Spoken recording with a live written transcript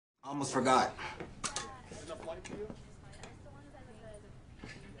Almost forgot.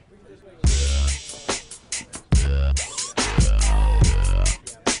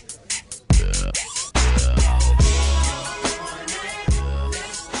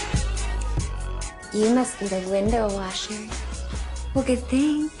 You must be the window washer. Well, good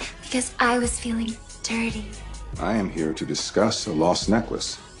thing, because I was feeling dirty. I am here to discuss a lost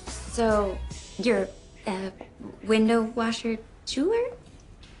necklace. So, you're a window washer jeweler?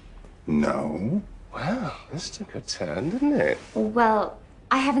 No. Wow, this took a turn, didn't it? Well,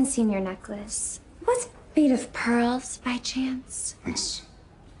 I haven't seen your necklace. Was it made of pearls, by chance? It's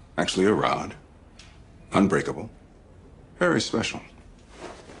actually a rod. Unbreakable. Very special.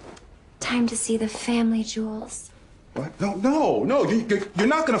 Time to see the family jewels. What? No. You're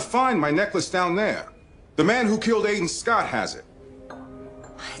not going to find my necklace down there. The man who killed Aiden Scott has it.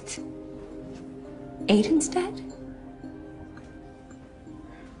 What? Aiden's dead?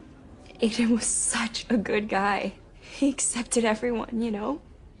 Aiden was such a good guy. He accepted everyone, you know?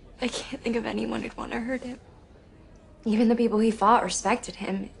 I can't think of anyone who'd want to hurt him. Even the people he fought respected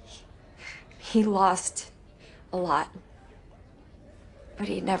him. He lost a lot. But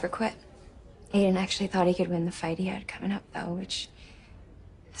he'd never quit. Aiden actually thought he could win the fight he had coming up, though, which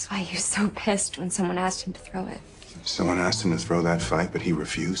is why he was so pissed when someone asked him to throw it. Someone asked him to throw that fight, but he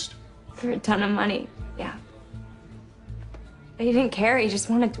refused? For a ton of money, yeah. But he didn't care, he just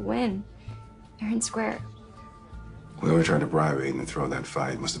wanted to win. Fair and square. Whoever tried to bribe Aiden to throw that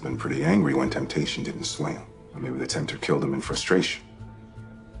fight must have been pretty angry when temptation didn't swing him. Or maybe the tempter killed him in frustration.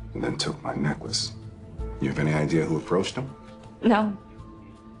 And then took my necklace. You have any idea who approached him? No.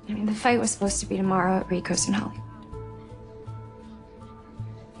 I mean, the fight was supposed to be tomorrow at Rico's in Hollywood.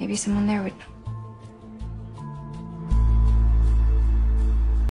 Maybe someone there would know.